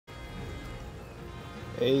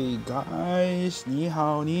Hey guys, ni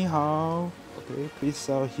hao, ni hao. Okay,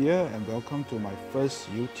 Kriscell here and welcome to my first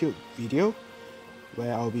YouTube video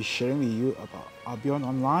where I'll be sharing with you about Albion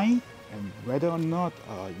Online and whether or not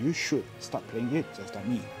you should start playing it just like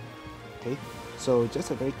me. Okay, so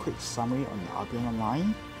just a very quick summary on Albion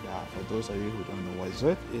Online. Yeah, for those of you who don't know what is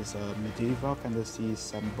it, it's a medieval fantasy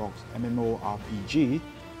sandbox MMORPG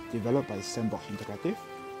developed by Sandbox Interactive,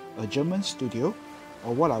 a German studio,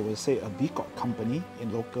 or what I would say a B Corp company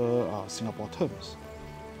in local Singapore terms.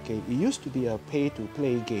 Okay, it used to be a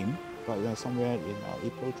pay-to-play game, but somewhere in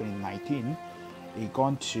April 2019, it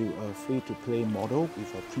gone to a free-to-play model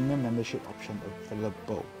with a premium membership option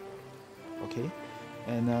available. Okay,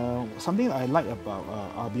 and something I like about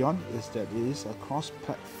Albion is that it is a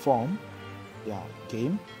cross-platform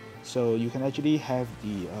game, so you can actually have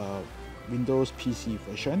the Windows PC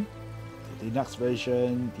version, the Linux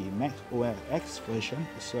version, the Mac OS X version,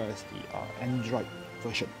 as well as the Android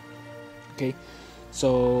version. Okay,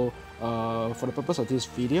 so for the purpose of this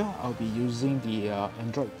video, I'll be using the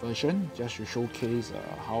Android version just to showcase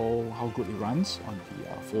how good it runs on the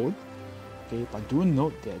phone. Okay, but do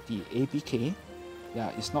note that the APK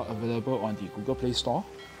is not available on the Google Play Store,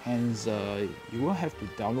 hence you will have to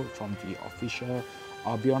download from the official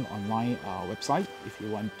Albion Online website if you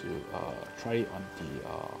want to try it on the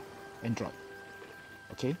Android.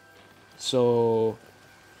 Okay, so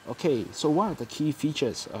what are the key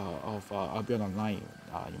features of Albion Online,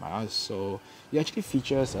 you might ask? So it actually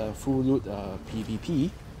features a full load PvP,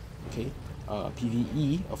 okay,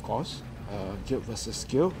 PvE of course, guild versus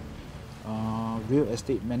guild, real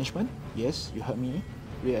estate management. Yes, you heard me,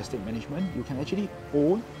 real estate management. You can actually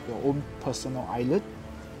own your own personal island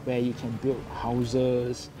where you can build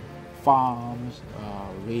houses, farms,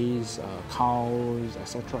 raise cows,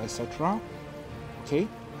 etc. Okay,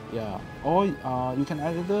 or you can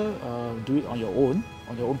either do it on your own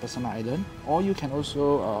personal island, or you can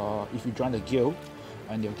also if you join the guild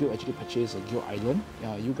and your guild actually purchase a guild island,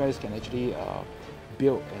 you guys can actually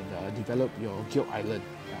build and develop your guild island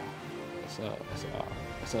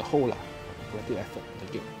as a whole, collective effort of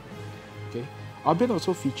the guild. Okay, Albion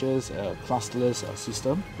also features a classless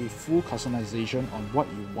system with full customization on what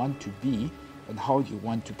you want to be and how you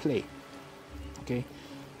want to play. Okay,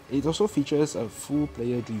 it also features a full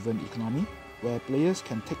player-driven economy where players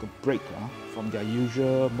can take a break from their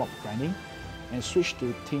usual mob grinding and switch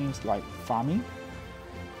to things like farming,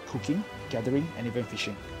 cooking, gathering, and even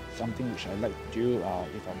fishing. Something which I like to do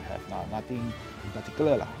if I have nothing in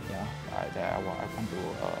particular that I want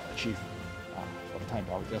to achieve for the time.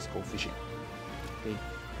 I'll just go fishing. Okay.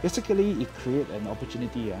 Basically, it creates an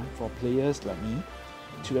opportunity for players like me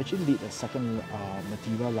to actually lead a second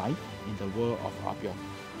medieval life in the world of Albion.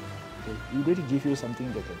 Okay. It really gives you something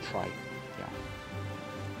they can try.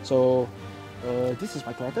 So this is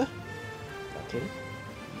my character. Okay.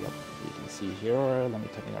 Yep. You can see here. Let me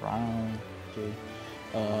turn it around. Okay.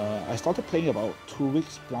 I started playing about 2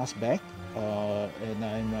 weeks plus back, and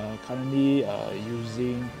I'm currently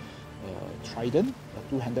using trident, a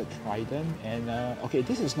two-handed trident, and okay,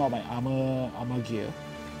 this is not my armor gear.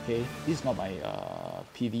 Okay, this is not my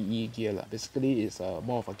PvE gear. Basically, it's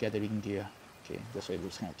more of a gathering gear. Okay, that's why it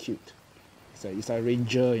looks kind of cute. It's a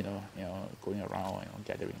ranger, going around,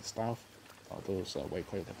 gathering stuff. Those what you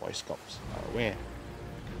call it, the Boy Scouts wear.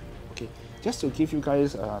 Okay, just to give you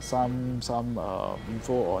guys some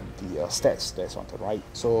info on the stats that's on the right.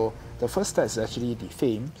 So the first stat is actually the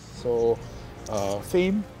fame. So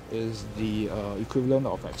fame is the equivalent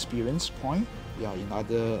of experience point in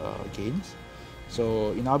other games.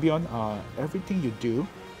 So in Albion, everything you do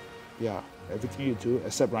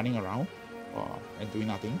except running around and doing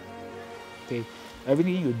nothing. Okay,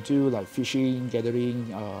 everything you do like fishing,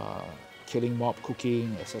 gathering, killing mob,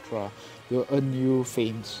 cooking, etc. will earn you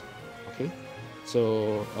fames. Okay,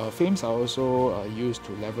 so fames are also used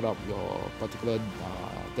to level up your particular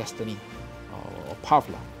destiny or path,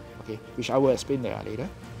 okay, which I will explain later.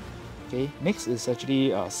 Okay, next is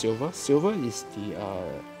actually silver. Silver is the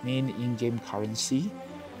main in-game currency.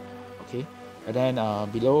 Okay, and then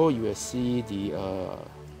below you will see the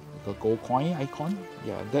gold coin icon.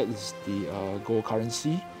 That is the gold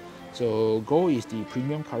currency. So gold is the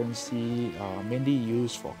premium currency mainly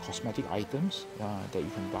used for cosmetic items that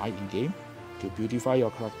you can buy in game to beautify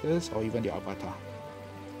your characters or even your avatar.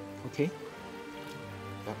 Okay.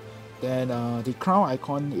 Then the crown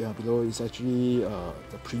icon below is actually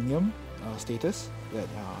the premium status.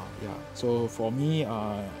 So for me,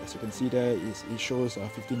 as you can see there, it shows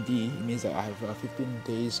 15D. It means that I have 15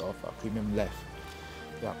 days of premium left.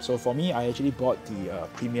 So for me, I actually bought the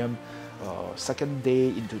premium second day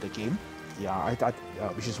into the game.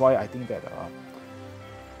 Which is why I think that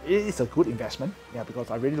it is a good investment, yeah, because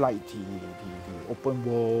I really like the open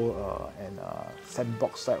world and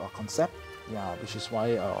sandbox type of concept, yeah, which is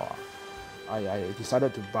why I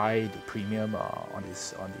decided to buy the premium on the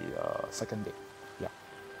second day, yeah.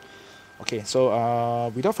 Okay,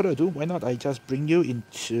 so without further ado, why not I just bring you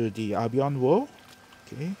into the Albion world?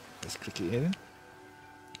 Okay, let's click it in.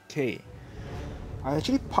 Okay, I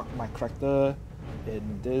actually parked my character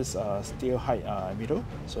in this steel height middle,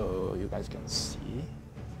 so you guys can see.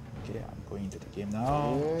 Okay, I'm going into the game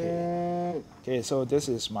now. Okay, so this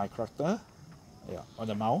is my character, yeah, on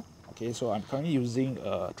the mouse. Okay, so I'm currently using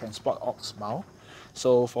a transport aux mouse.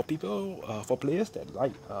 So for people, for players that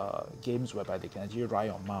like games whereby they can actually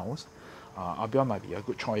ride on mouse, Albion might be a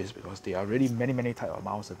good choice because there are really many type of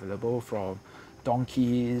mouse available, from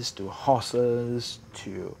donkeys to horses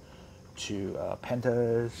to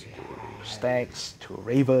panthers to stags to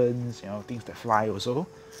ravens, you know, things that fly also,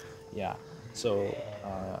 yeah. So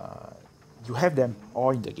you have them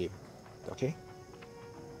all in the game, okay.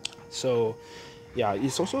 So yeah,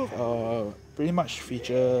 it's also pretty much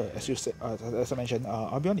feature, as you said, as I mentioned,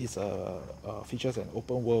 Albion is features an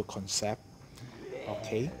open world concept.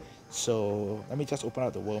 Okay, so let me just open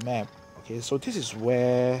up the world map. Okay, so this is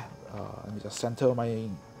where let me just center my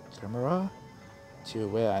camera to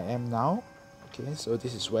where I am now. Okay, so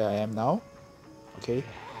this is where I am now. Okay,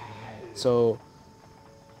 so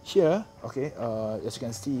here, okay, as you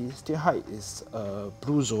can see, steel height is a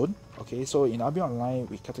blue zone. Okay, so in Albion Online,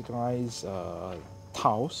 we categorize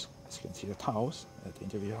tiles, as you can see the tiles at the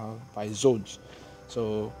interview by zones.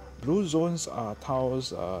 So blue zones are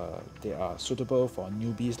tiles, they are suitable for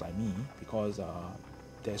newbies like me because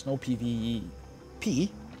there's no PvP.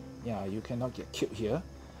 Yeah, you cannot get killed here.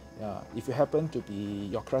 Yeah, if you happen to be,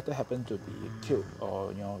 your character happen to be killed,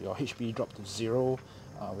 or you know your HP dropped to 0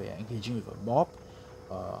 when you're engaging with a mob,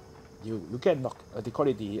 you get knocked. They call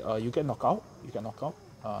it the you get knocked out. You get knocked out,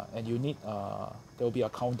 and you need there will be a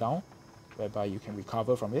countdown whereby you can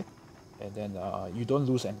recover from it, and then you don't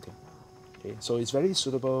lose anything. Okay, so it's very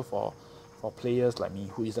suitable for players like me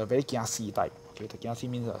who is a very kiasi type. Okay, the kiasi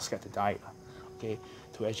means scared to die. Okay,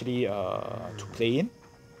 to actually to play in.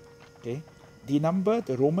 Okay,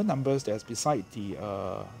 the Roman numbers that's beside the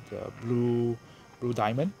blue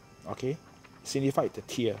diamond, okay, signified the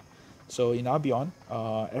tier. So in Albion,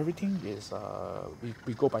 everything is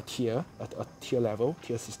we go by tier, a tier level,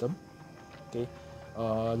 tier system. Okay,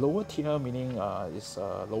 lower tier meaning is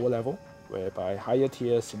lower level, whereby higher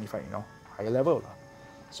tier signify higher level.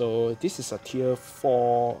 So this is a tier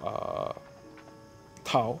 4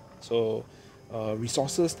 tile. So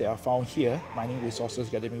resources that are found here, mining resources,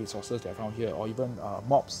 gathering resources that are found here, or even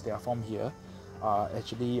mobs that are found here, are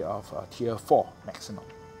actually of tier 4 maximum.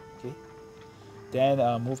 Okay.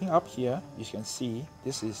 Then moving up here, you can see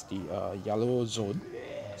this is the yellow zone.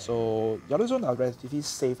 So yellow zone are relatively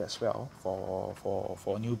safe as well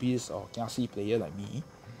for newbies or kiasi player like me.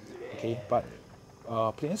 Okay, but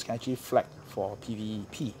players can actually flag for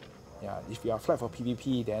PvP. Yeah, if you are flagged for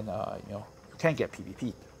PvP, then you can get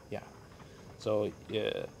PvP. Yeah, so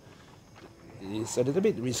yeah, it's a little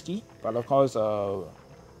bit risky, but of course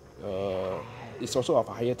it's also of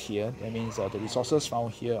a higher tier. That means the resources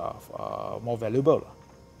found here are more valuable.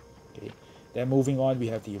 Okay, then moving on, we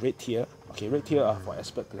have the red tier. Okay, red tier are for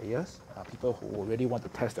expert players, people who really want to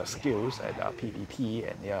test their skills at PvP,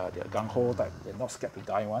 and they're gung-ho type, they're not scared to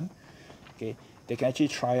die one. Okay, they can actually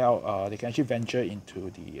try out, they can actually venture into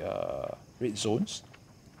the red zones.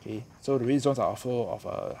 Okay, so the red zones are also of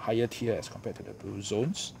a higher tier as compared to the blue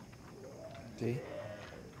zones. Okay,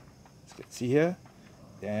 as you can see here.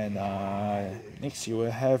 Then next you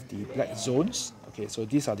will have the black zones. Okay, so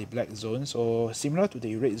these are the black zones. So similar to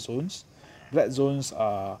the red zones, black zones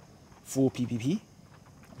are full PvP.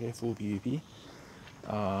 Okay, full PvP,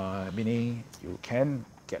 meaning you can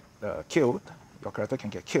get killed. Your character can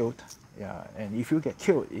get killed. Yeah, and if you get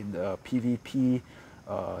killed in the PvP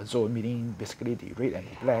zone, meaning basically the red and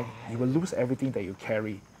the black, you will lose everything that you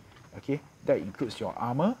carry. Okay, that includes your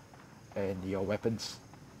armor and your weapons.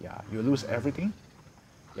 Yeah, you lose everything.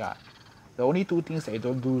 Yeah, the only two things that you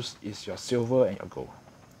don't lose is your silver and your gold.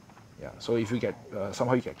 Yeah, so if you get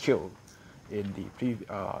somehow you get killed in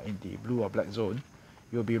the blue or black zone,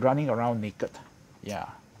 you'll be running around naked. Yeah,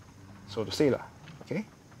 so to say lah. Okay.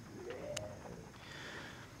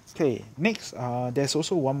 Okay, next, there's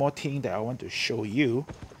also one more thing that I want to show you,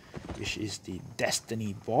 which is the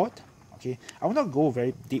Destiny board. Okay, I will not go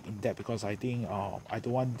very deep in that because I think I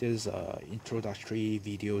don't want this introductory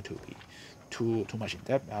video to be too much in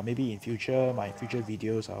depth. Maybe in future, my future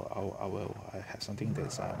videos, I will have something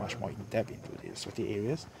that's much more in depth into these certain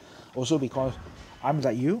areas. Also because I'm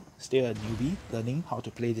like you, still a newbie learning how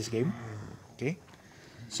to play this game. Okay,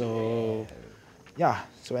 so yeah.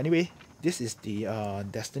 So anyway, this is the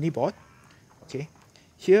Destiny board. Okay,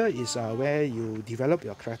 here is where you develop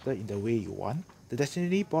your character in the way you want. The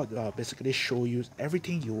Destiny board basically show you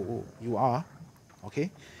everything you are,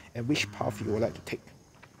 okay, and which path you would like to take.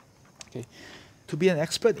 Okay, to be an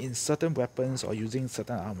expert in certain weapons or using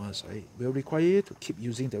certain armors, right, will require you to keep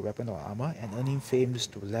using the weapon or armor and earning fames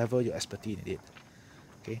to level your expertise in it.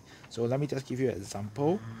 Okay, so let me just give you an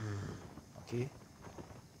example. Okay,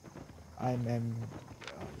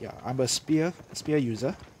 I'm a spear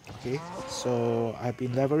user. Okay, so I've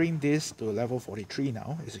been leveling this to level 43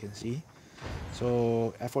 now, as you can see.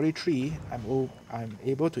 So at 43, I'm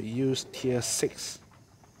able to use tier 6.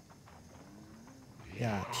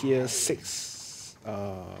 Yeah, tier 6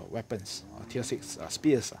 weapons, tier 6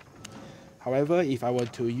 spears. However, if I were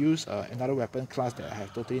to use another weapon class that I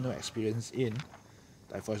have totally no experience in,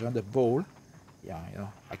 like for example the bow, yeah, you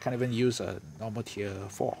know, I can't even use a normal tier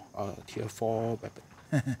 4 weapon.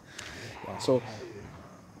 Yeah, so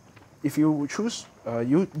if you choose,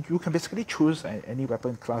 you can basically choose any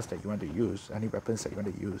weapon class that you want to use, any weapons that you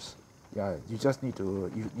want to use. Yeah, you just need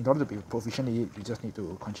to, in order to be proficient in it, you just need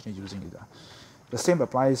to continue using it. The same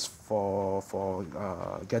applies for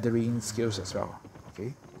gathering skills as well.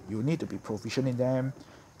 Okay, you need to be proficient in them,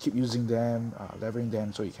 keep using them, leveling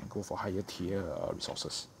them, so you can go for higher tier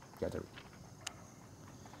resources gathering.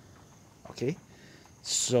 Okay,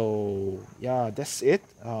 so yeah, that's it.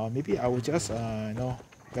 Maybe I will just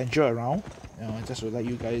venture around, just to let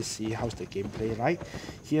you guys see how's the gameplay like.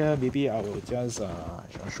 Here, maybe I will just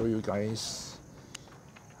show you guys.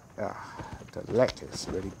 The lag is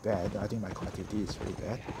really bad. I think my connectivity is really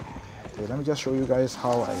bad. Okay, let me just show you guys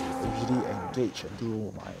how I usually engage and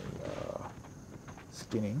do my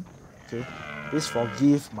skinning. Okay, please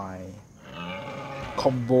forgive my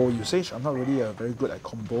combo usage. I'm not really very good at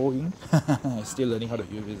comboing. Still learning how to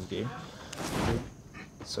use this game. Okay,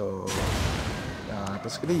 so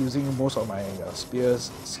basically using most of my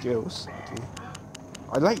spears skills. Okay,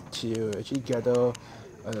 I like to actually gather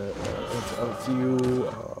a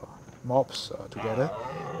few mobs together,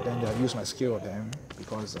 then use my skill on them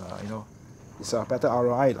because you know, it's a better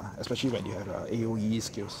ROI, especially when you have AOE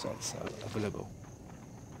skill sets available.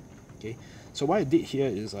 Okay, so what I did here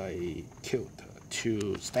is I killed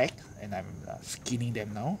 2 stack and I'm skinning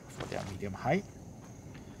them now for their medium height.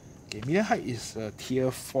 Okay, medium height is tier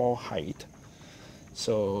 4 height.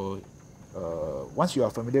 So once you are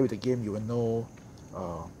familiar with the game, you will know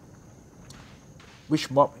which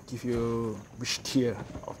mob give you which tier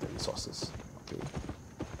of the resources. Okay.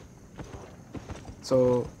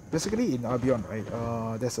 So basically in Albion, right,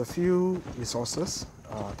 there's a few resources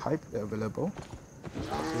type available.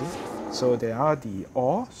 Okay. So there are the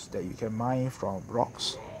ores that you can mine from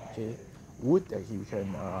rocks. Okay. Wood that you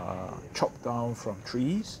can chop down from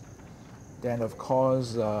trees. Then of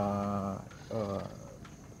course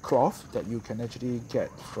cloth that you can actually get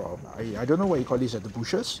from, I don't know what you call these, the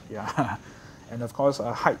bushes. Yeah. And of course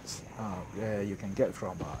hides where you can get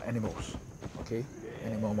from animals. Okay,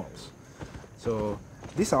 animal mobs. So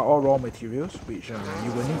these are all raw materials which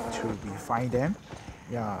you will need to refine them.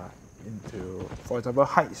 Yeah, into, for example,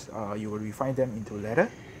 hides, you will refine them into leather,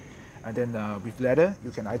 and then with leather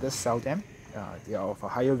you can either sell them. They are of a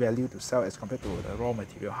higher value to sell as compared to the raw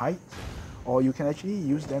material hide, or you can actually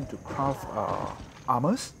use them to craft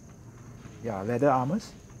armors. Yeah, leather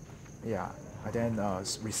armors. Yeah, and then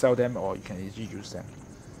resell them, or you can easily use them.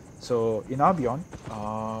 So in Albion,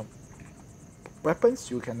 weapons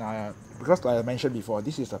you can because like I mentioned before,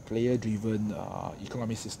 this is a player-driven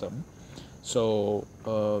economy system. So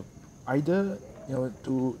either, you know,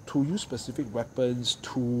 to use specific weapons,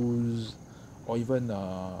 tools, or even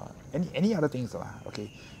any other things,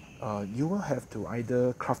 okay, you will have to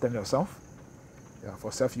either craft them yourself,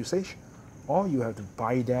 for self-usage, or you have to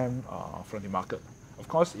buy them from the market. Of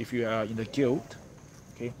course, if you are in the guild,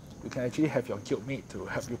 okay, you can actually have your guildmate to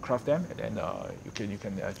help you craft them, and then you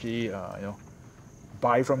can actually you know,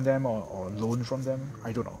 buy from them or loan from them.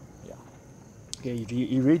 I don't know. Yeah. Okay, it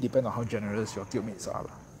really depends on how generous your guildmates are.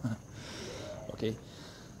 Okay.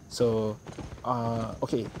 So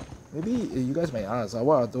okay, maybe you guys may ask,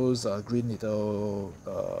 what are those green little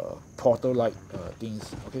portal-like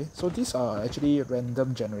things? Okay, so these are actually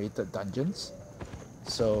random generated dungeons.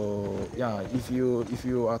 So yeah, if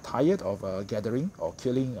you are tired of gathering or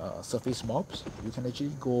killing surface mobs, you can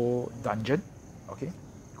actually go dungeon. Okay,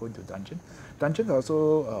 go into dungeon. Dungeons are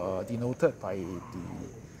also denoted by the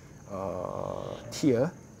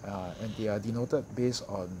tier, and they are denoted based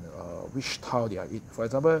on which tile they are in. For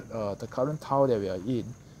example, the current tile that we are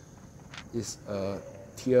in is a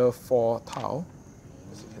tier 4 tile,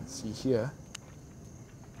 as you can see here.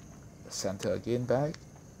 The center again back.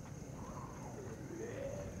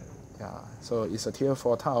 Yeah, so it's a tier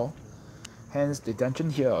 4 tile. Hence, the dungeon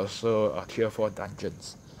here also are tier 4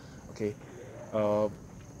 dungeons. Okay, uh,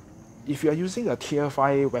 if you are using a tier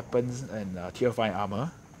 5 weapons and tier 5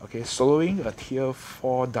 armor, okay, soloing a tier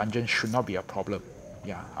 4 dungeon should not be a problem.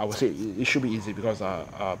 Yeah, I would say it should be easy because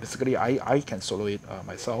basically I can solo it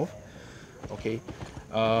myself. Okay,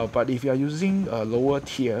 but if you are using a lower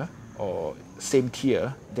tier or same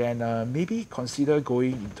tier, then maybe consider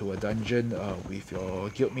going into a dungeon with your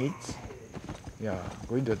guildmates. Yeah,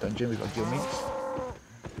 going to a dungeon with your guildmates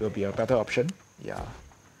will be a better option. Yeah.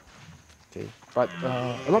 Okay, but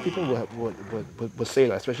a lot of people would say,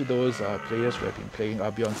 like, especially those players who have been playing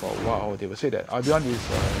Albion for a while, they would say that Albion is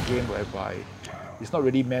a game whereby it's not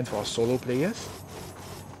really meant for solo players.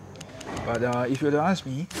 But if you were to ask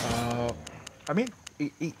me, I mean,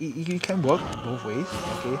 it can work both ways.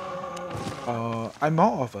 Okay, I'm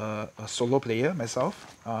more of a solo player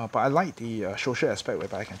myself, but I like the social aspect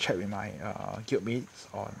whereby I can chat with my guildmates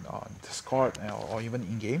on Discord or even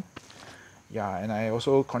in game. Yeah, and I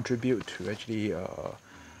also contribute to actually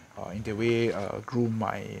in the way groom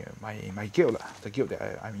my guild, the guild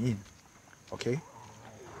that I'm in. Okay,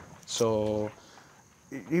 so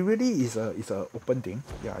it really is a open thing.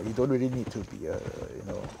 Yeah, you don't really need to be a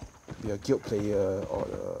be a guild player or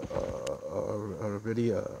a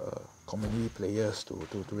really a community players to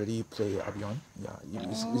really play Albion. Yeah,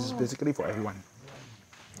 it's basically for everyone.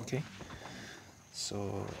 Okay,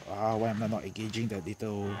 so why am I not engaging the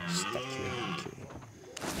little stack here?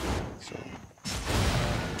 Okay,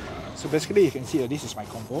 so basically you can see that this is my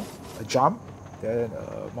combo: a jump, then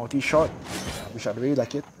a multi-shot, which I really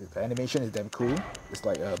like it. The animation is damn cool. It's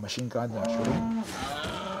like a machine gun shooting.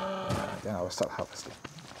 Then I will start harvesting,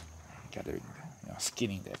 gathering,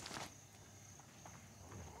 skinning them.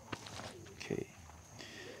 Okay.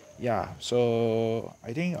 Yeah. So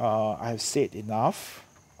I think I have said enough.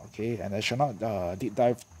 Okay, and I shall not deep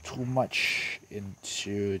dive too much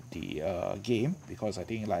into the game because I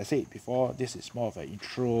think, like I said before, this is more of an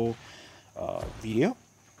intro video,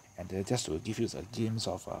 and just to give you a glimpse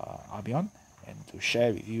of Albion and to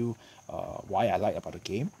share with you why I like about the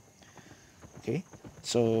game. Okay,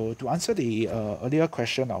 so to answer the earlier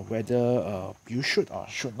question of whether you should or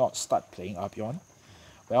should not start playing Albion,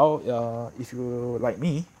 well, if you like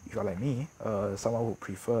me, someone who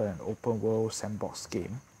prefer an open world sandbox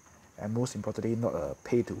game, and most importantly not a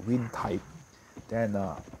pay to win type, then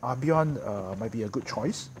Albion might be a good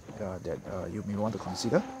choice that you may want to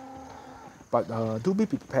consider. But do be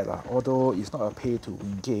prepared, although it's not a pay to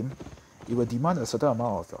win game, it will demand a certain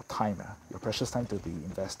amount of your time, your precious time to be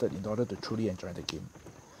invested in order to truly enjoy the game.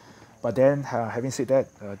 But then having said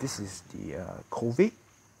that, this is the COVID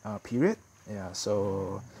period. Yeah,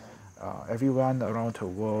 so everyone around the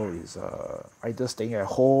world is either staying at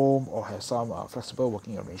home or have some flexible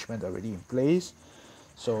working arrangement already in place.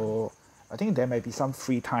 So I think there might be some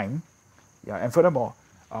free time. Yeah, and furthermore,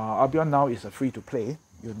 Albion now is a free to play.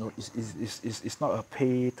 You know, it's not a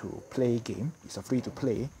pay to play game. It's a free to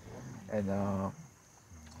play, and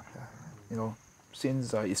you know,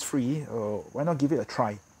 since it's free, why not give it a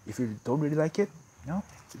try? If you don't really like it,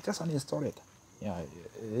 just uninstall it. Yeah,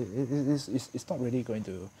 it's not really going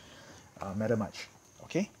to matter much.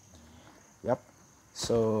 Okay. Yep.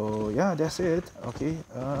 So yeah, that's it. Okay.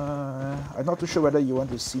 I'm not too sure whether you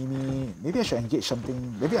want to see me. Maybe I should engage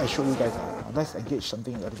something. Maybe I show you guys. Let's engage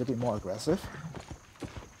something a little bit more aggressive.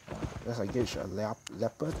 Let's engage a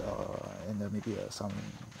leopard and maybe some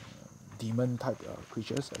demon type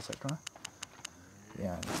creatures, etc.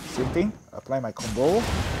 Yeah, same thing. Apply my combo,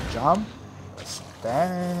 jump, stab,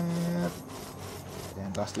 and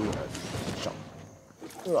then lastly jump.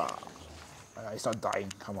 I start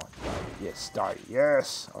dying. Come on. Yes, die.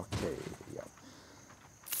 Yes. Okay.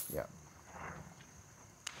 Yeah.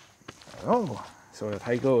 Oh, so the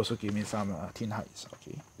tiger also gave me some tin hides.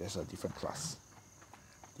 Okay, there's a different class,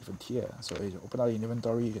 different tier. So if you open up the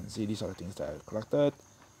inventory, you can see these are the things that I collected.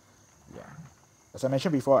 Yeah. As I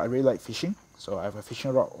mentioned before, I really like fishing, so I have a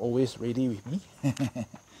fishing rod always ready with me.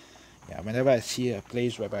 Yeah, whenever I see a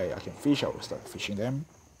place whereby I can fish, I will start fishing them.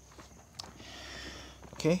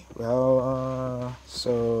 Okay, well,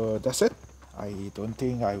 so that's it. I don't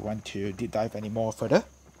think I want to deep dive anymore further.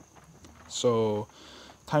 So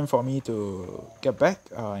time for me to get back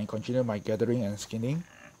and continue my gathering and skinning.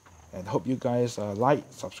 And hope you guys like,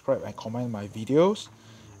 subscribe, and comment my videos.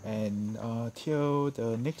 And till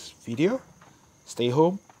the next video, stay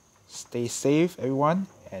home, stay safe, everyone,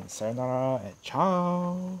 and sayonara and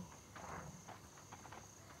ciao.